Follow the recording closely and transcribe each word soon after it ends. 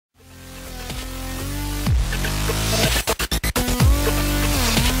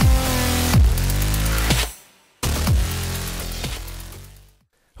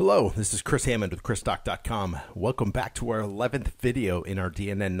Hello, this is Chris Hammond with chrisdoc.com. Welcome back to our 11th video in our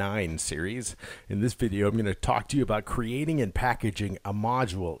DNN9 series. In this video, I'm going to talk to you about creating and packaging a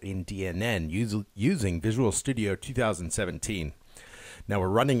module in DNN using Visual Studio 2017. Now, we're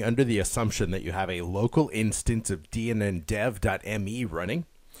running under the assumption that you have a local instance of DNN-dev.me running.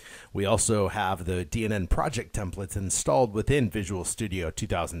 We also have the DNN project templates installed within Visual Studio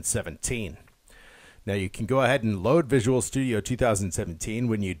 2017. Now you can go ahead and load Visual Studio 2017.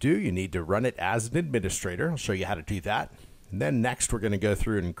 When you do, you need to run it as an administrator. I'll show you how to do that. And then next we're going to go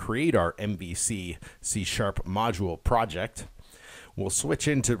through and create our MVC C# module project. We'll switch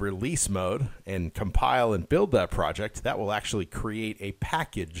into release mode and compile and build that project. That will actually create a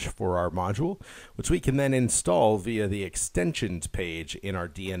package for our module, which we can then install via the extensions page in our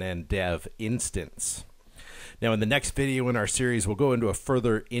DNN dev instance. Now, in the next video in our series, we'll go into a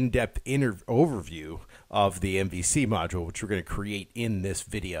further in-depth overview of the MVC module, which we're going to create in this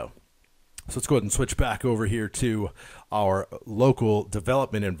video. So let's go ahead and switch back over here to our local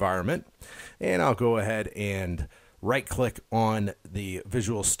development environment. And I'll go ahead and right-click on the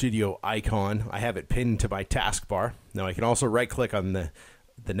Visual Studio icon. I have it pinned to my taskbar. Now, I can also right-click on the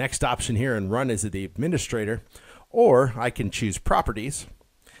next option here and run as the administrator, or I can choose Properties.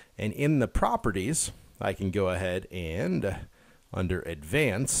 And in the Properties, I can go ahead and under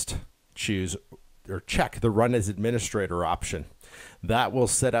Advanced choose or check the Run as Administrator option. That will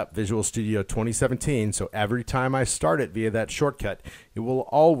set up Visual Studio 2017, so every time I start it via that shortcut, it will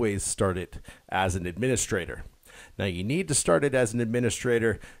always start it as an administrator. Now you need to start it as an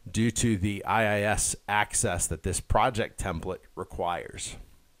administrator due to the IIS access that this project template requires.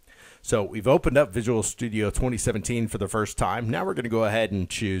 So we've opened up Visual Studio 2017 for the first time. Now we're going to go ahead and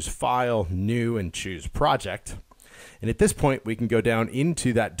choose File, New, and choose Project. And at this point, we can go down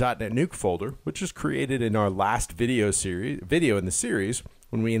into that .NET Nuke folder, which was created in our last video in the series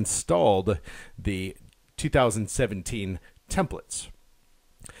when we installed the 2017 templates.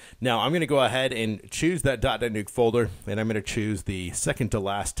 Now I'm going to go ahead and choose that .NET Nuke folder, and I'm going to choose the second to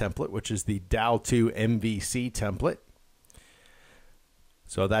last template, which is the DAL2 MVC template.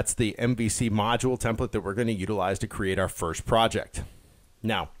 So that's the MVC module template that we're going to utilize to create our first project.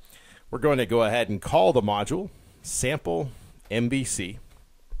 Now, we're going to go ahead and call the module sample MVC.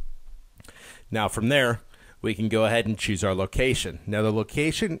 Now from there, we can go ahead and choose our location. Now the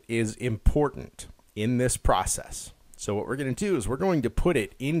location is important in this process. So what we're going to do is we're going to put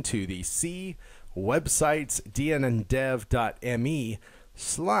it into the C websites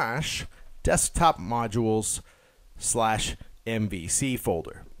dnndev.me/desktop modules/MVC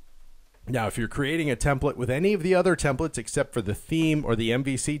folder. Now, if you're creating a template with any of the other templates except for the theme or the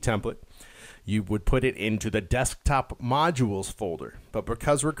MVC template, you would put it into the desktop modules folder. But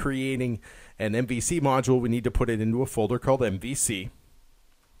because we're creating an MVC module, we need to put it into a folder called MVC.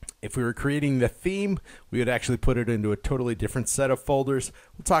 If we were creating the theme, we would actually put it into a totally different set of folders.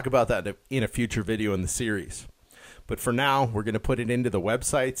 We'll talk about that in a future video in the series. But for now, we're going to put it into the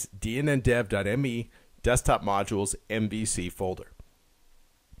websites dnndev.me desktop modules MVC folder.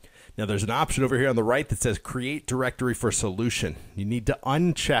 Now there's an option over here on the right that says create directory for solution. You need to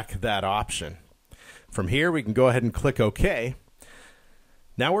uncheck that option. From here we can go ahead and click OK.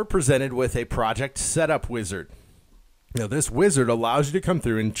 Now we're presented with a project setup wizard. Now this wizard allows you to come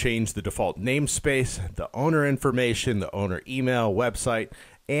through and change the default namespace, the owner information, the owner email, website,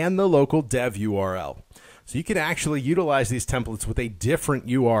 and the local dev URL. So you can actually utilize these templates with a different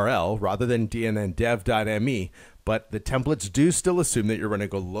URL rather than dnndev.me, but the templates do still assume that you're running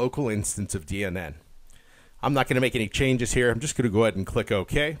a local instance of DNN. I'm not going to make any changes here. I'm just going to go ahead and click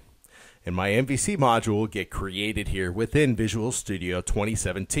OK, and my MVC module will get created here within Visual Studio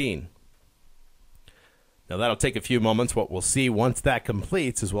 2017. Now that'll take a few moments. What we'll see once that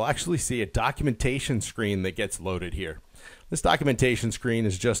completes is we'll actually see a documentation screen that gets loaded here. This documentation screen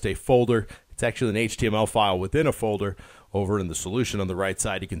is just a folder. It's actually an HTML file within a folder. Over in the solution on the right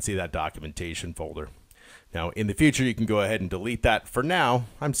side, you can see that documentation folder. Now, in the future, you can go ahead and delete that. For now,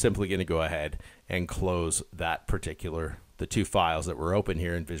 I'm simply going to go ahead and close that the two files that were open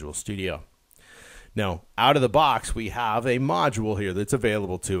here in Visual Studio. Now, out of the box, we have a module here that's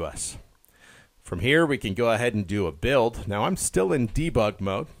available to us. From here, we can go ahead and do a build. Now, I'm still in debug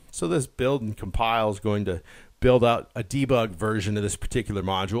mode, so this build and compile is going to build out a debug version of this particular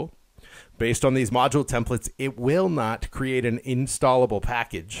module. Based on these module templates, it will not create an installable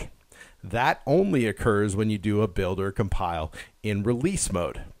package. That only occurs when you do a build or compile in release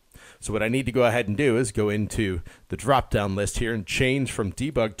mode. So what I need to go ahead and do is go into the drop-down list here and change from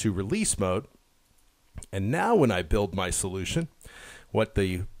debug to release mode. And now when I build my solution, what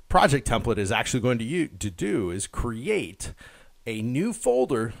the project template is actually going to do is create a new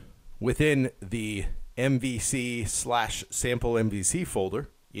folder within the MVC/sample MVC folder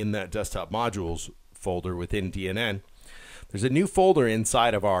in that desktop modules folder within DNN. There's a new folder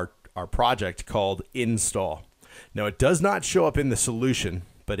inside of our project called install. Now it does not show up in the solution,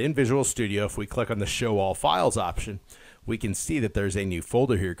 but in Visual Studio, if we click on the show all files option, we can see that there's a new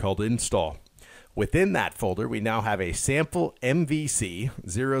folder here called install. Within that folder, we now have a sample MVC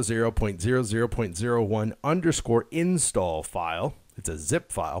 00.00.01_ file. It's a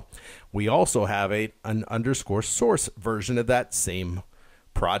zip file. We also have an underscore source version of that same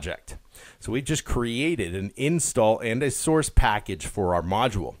project. So we just created an install and a source package for our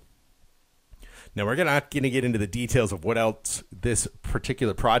module. Now we're not going to get into the details of what else this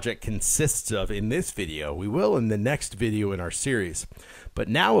particular project consists of in this video. We will in the next video in our series. But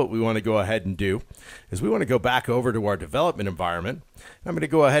now what we want to go ahead and do is we want to go back over to our development environment. I'm going to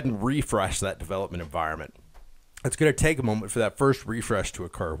go ahead and refresh that development environment. It's going to take a moment for that first refresh to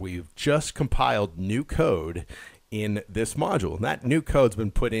occur. We've just compiled new code in this module, and that new code's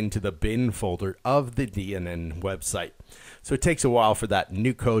been put into the bin folder of the DNN website. So it takes a while for that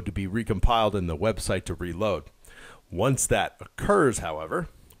new code to be recompiled and the website to reload. Once that occurs, however,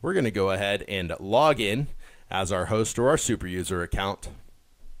 we're going to go ahead and log in as our host or our super user account.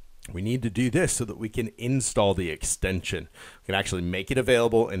 We need to do this so that we can install the extension. We can actually make it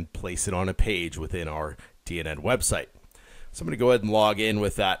available and place it on a page within our DNN website. So I'm going to go ahead and log in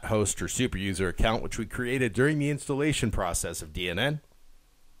with that host or super user account, which we created during the installation process of DNN.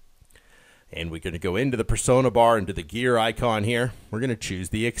 And we're going to go into the persona bar, into the gear icon here. We're going to choose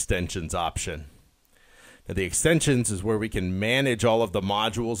the extensions option. Now the extensions is where we can manage all of the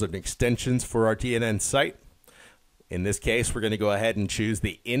modules and extensions for our DNN site. In this case, we're going to go ahead and choose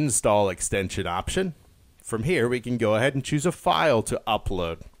the install extension option. From here, we can go ahead and choose a file to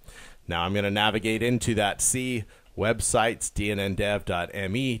upload. Now I'm going to navigate into that C websites,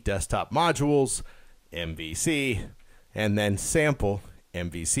 dnndev.me, desktop modules, MVC, and then sample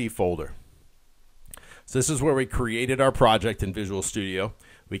MVC folder. So this is where we created our project in Visual Studio.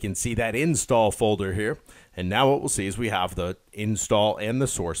 We can see that install folder here. And now what we'll see is we have the install and the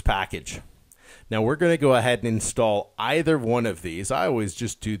source package. Now we're going to go ahead and install either one of these. I always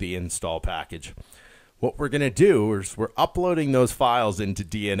just do the install package. What we're going to do is we're uploading those files into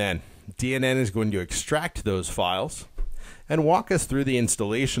DNN. DNN is going to extract those files and walk us through the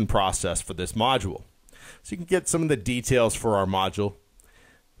installation process for this module. So you can get some of the details for our module.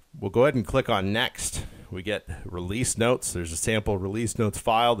 We'll go ahead and click on next. We get release notes. There's a sample release notes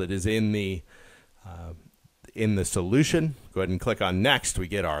file that is in the solution. Go ahead and click on next. We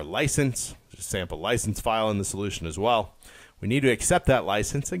get our license. There's a sample license file in the solution as well. We need to accept that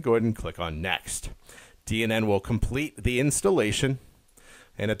license and go ahead and click on next. DNN will complete the installation.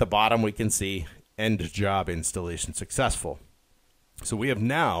 And at the bottom, we can see end job installation successful. So we have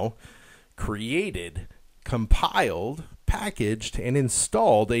now created, compiled, packaged, and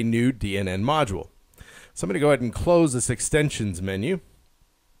installed a new DNN module. So I'm going to go ahead and close this extensions menu.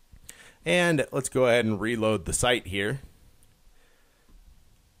 And let's go ahead and reload the site here.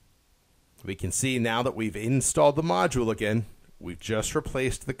 We can see now that we've installed the module again. We've just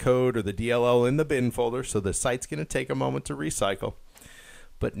replaced the code or the DLL in the bin folder, so the site's going to take a moment to recycle.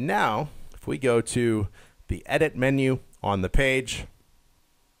 But now, if we go to the edit menu on the page,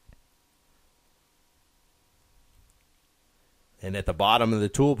 and at the bottom of the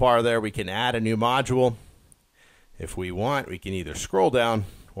toolbar there, we can add a new module. If we want, we can either scroll down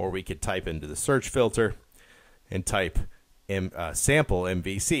or we could type into the search filter and type sample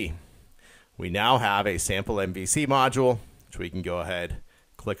MVC. We now have a sample MVC module, which we can go ahead,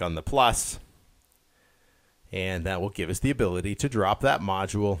 click on the plus, and that will give us the ability to drop that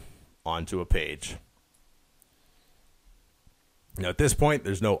module onto a page. Now at this point,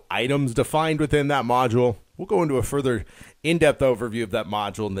 there's no items defined within that module. We'll go into a further in-depth overview of that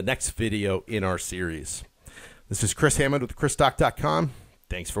module in the next video in our series. This is Chris Hammond with ChrisDoc.com.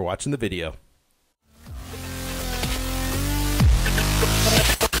 Thanks for watching the video.